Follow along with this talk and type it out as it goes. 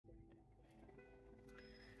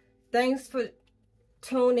Thanks for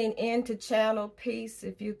tuning in to Channel Peace,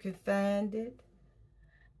 if you can find it.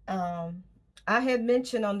 I had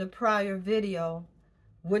mentioned on the prior video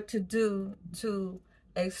what to do to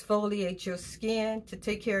exfoliate your skin, to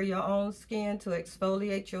take care of your own skin, to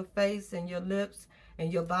exfoliate your face and your lips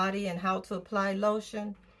and your body, and how to apply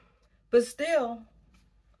lotion. But still,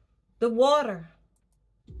 the water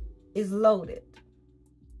is loaded.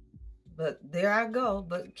 But there I go.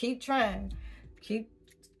 But keep trying. Keep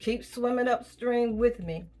swimming upstream with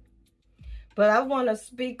me. But I want to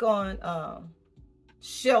speak on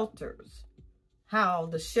shelters, how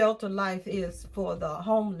the shelter life is for the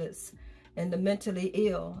homeless and the mentally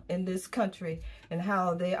ill in this country, and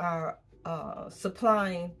how they are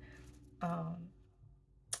supplying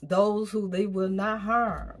those who they will not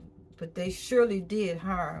harm, but they surely did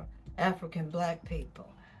harm African black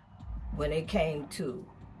people when it came to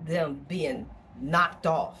them being knocked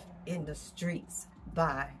off in the streets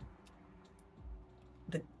by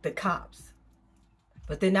the cops.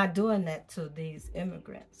 But they're not doing that to these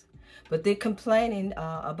immigrants. But they're complaining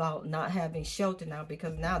about not having shelter now,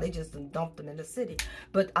 because now they just dumped them in the city.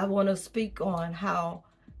 But I want to speak on how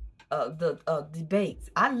the debates,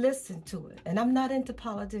 I listen to it, and I'm not into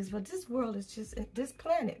politics, but this world is just, this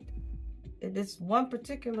planet, this one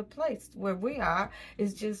particular place where we are,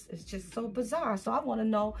 it's just so bizarre. So I want to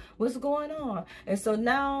know what's going on. And so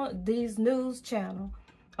now these news channel,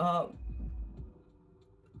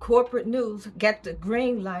 corporate news, get the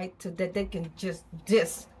green light to that they can just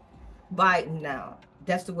diss Biden now.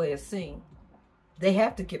 That's the way it's seen. They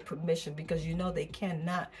have to get permission, because you know they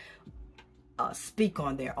cannot speak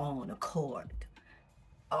on their own accord.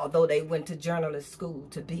 Although they went to journalist school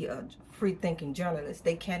to be a free-thinking journalist,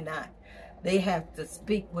 they cannot. They have to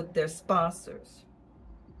speak with their sponsors.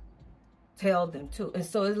 Tell them to. And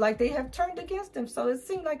so it's like they have turned against them. So it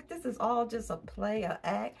seems like this is all just a play, an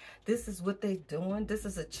act. This is what they're doing. This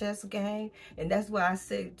is a chess game. And that's why I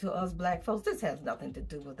say to us black folks, this has nothing to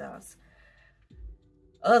do with us.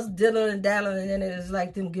 Us diddling and daddling in it is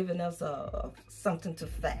like them giving us something to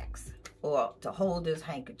fax, or to hold this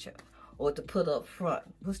handkerchief, or to put up front.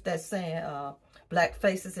 What's that saying? Black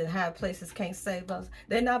faces in high places can't save us.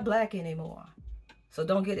 They're not black anymore. So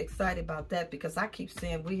don't get excited about that, because I keep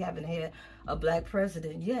saying we haven't had a black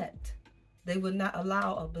president yet. They would not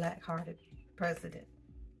allow a black-hearted president.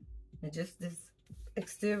 And just this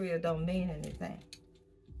exterior don't mean anything.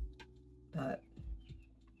 But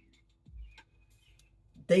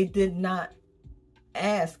they did not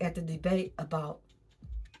ask at the debate about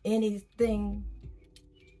anything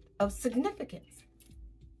of significance.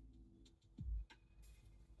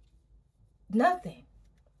 Nothing.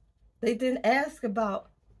 They didn't ask about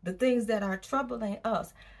the things that are troubling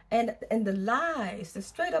us, and the lies, the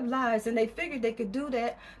straight up lies. And they figured they could do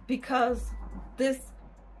that because this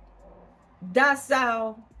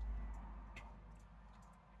docile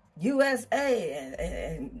USA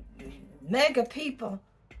and mega people,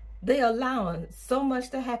 they allowing so much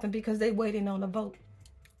to happen because they waiting on a vote.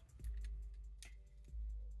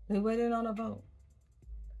 They're waiting on a vote.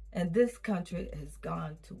 And this country has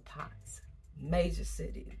gone to pots. Major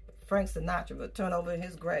cities. Frank Sinatra will turn over in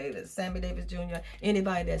his grave, and Sammy Davis Jr.,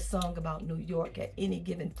 anybody that sung about New York at any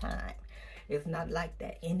given time. It's not like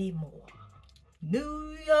that anymore.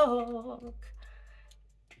 New York.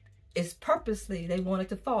 It's purposely they wanted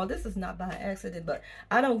to fall. This is not by accident, but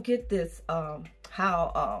I don't get this,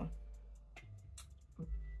 how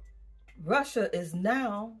Russia is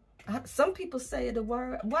now, some people say the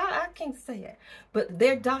word, why I can't say it, but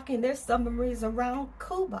they're docking their submarines around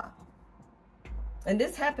Cuba. And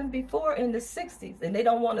this happened before in the 60s, and they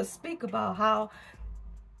don't want to speak about how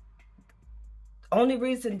only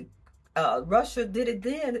reason Russia did it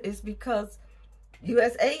then is because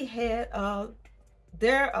USA had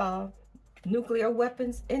their nuclear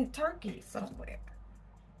weapons in Turkey somewhere.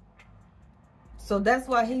 So that's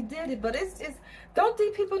why he did it. But it's don't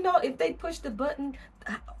these people know if they push the button,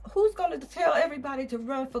 who's going to tell everybody to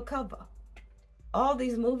run for cover? All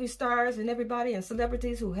these movie stars and everybody and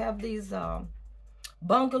celebrities who have these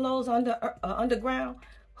bungalows underground,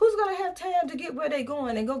 who's going to have time to get where they're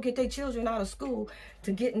going and go get their children out of school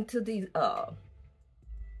to get into these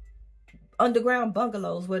underground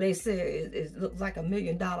bungalows where they say it looks like $1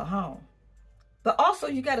 million home? But also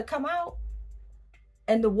you got to come out,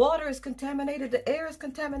 and the water is contaminated, the air is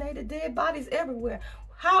contaminated, dead bodies everywhere.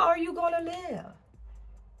 How are you going to live?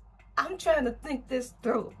 I'm trying to think this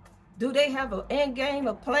through. Do they have an end game,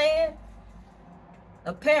 a plan?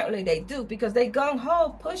 Apparently they do, because they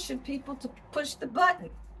gung-ho pushing people to push the button.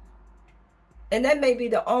 And that may be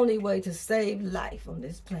the only way to save life on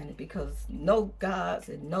this planet, because no gods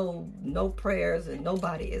and no prayers and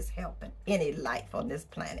nobody is helping any life on this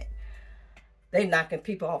planet. They knocking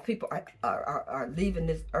people off. People are leaving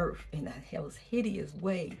this earth in a most hideous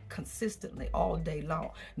way consistently all day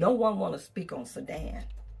long. No one want to speak on Sudan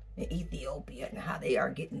and Ethiopia and how they are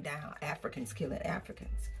getting down. Africans killing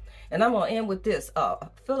Africans. And I'm going to end with this.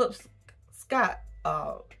 Philip Scott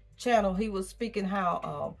channel, he was speaking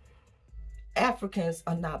how Africans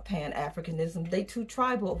are not Pan-Africanism. They too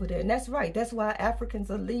tribal over there. And that's right. That's why Africans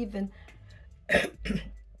are leaving,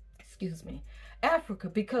 excuse me, Africa,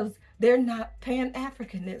 because they're not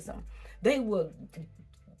Pan-Africanism. They will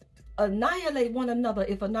annihilate one another.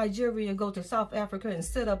 If a Nigerian go to South Africa and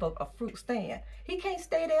set up a fruit stand, he can't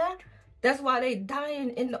stay there. That's why they dying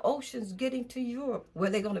in the oceans getting to Europe, where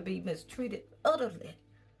they're going to be mistreated utterly.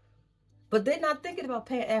 But they're not thinking about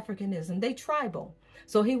Pan-Africanism. They tribal.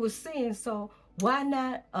 So he was saying, so why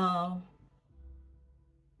not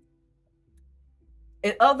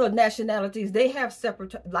in other nationalities, they have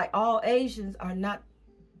separate, like all Asians are not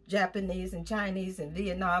Japanese and Chinese and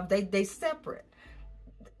Vietnam. They separate.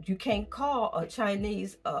 You can't call a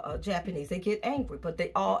Chinese a Japanese. They get angry, but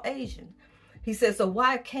they all Asian. He said, so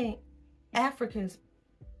why can't Africans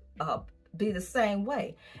be the same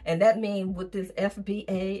way? And that means with this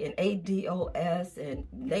FBA and ADOS and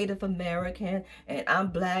Native American, and I'm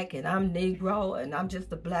black and I'm Negro and I'm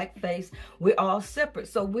just a black face, we're all separate.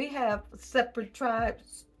 So we have separate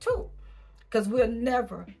tribes too, because we'll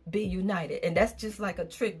never be united. And that's just like a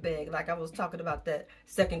trick bag, like I was talking about that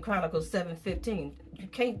 2 Chronicles 7:15. You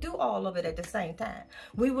can't do all of it at the same time.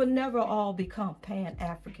 We will never all become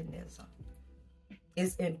Pan-Africanism.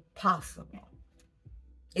 It's impossible.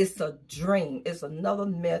 It's a dream. It's another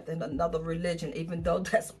myth and another religion, even though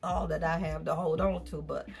that's all that I have to hold on to.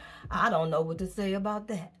 But I don't know what to say about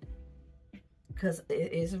that. Because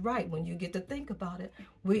it is right when you get to think about it.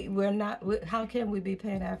 We're not, how can we be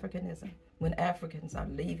Pan-Africanism when Africans are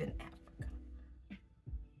leaving Africa?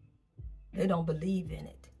 They don't believe in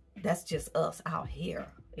it. That's just us out here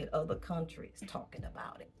in other countries talking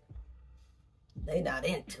about it. They're not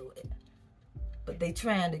into it. But they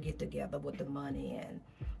trying to get together with the money and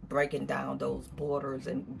breaking down those borders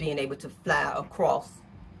and being able to fly across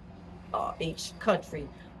each country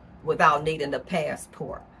without needing a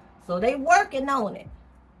passport. So they working on it.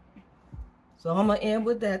 So I'm going to end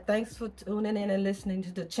with that. Thanks for tuning in and listening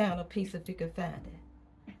to the channel. Peace if you can find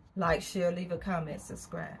it. Like, share, leave a comment,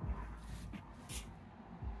 subscribe.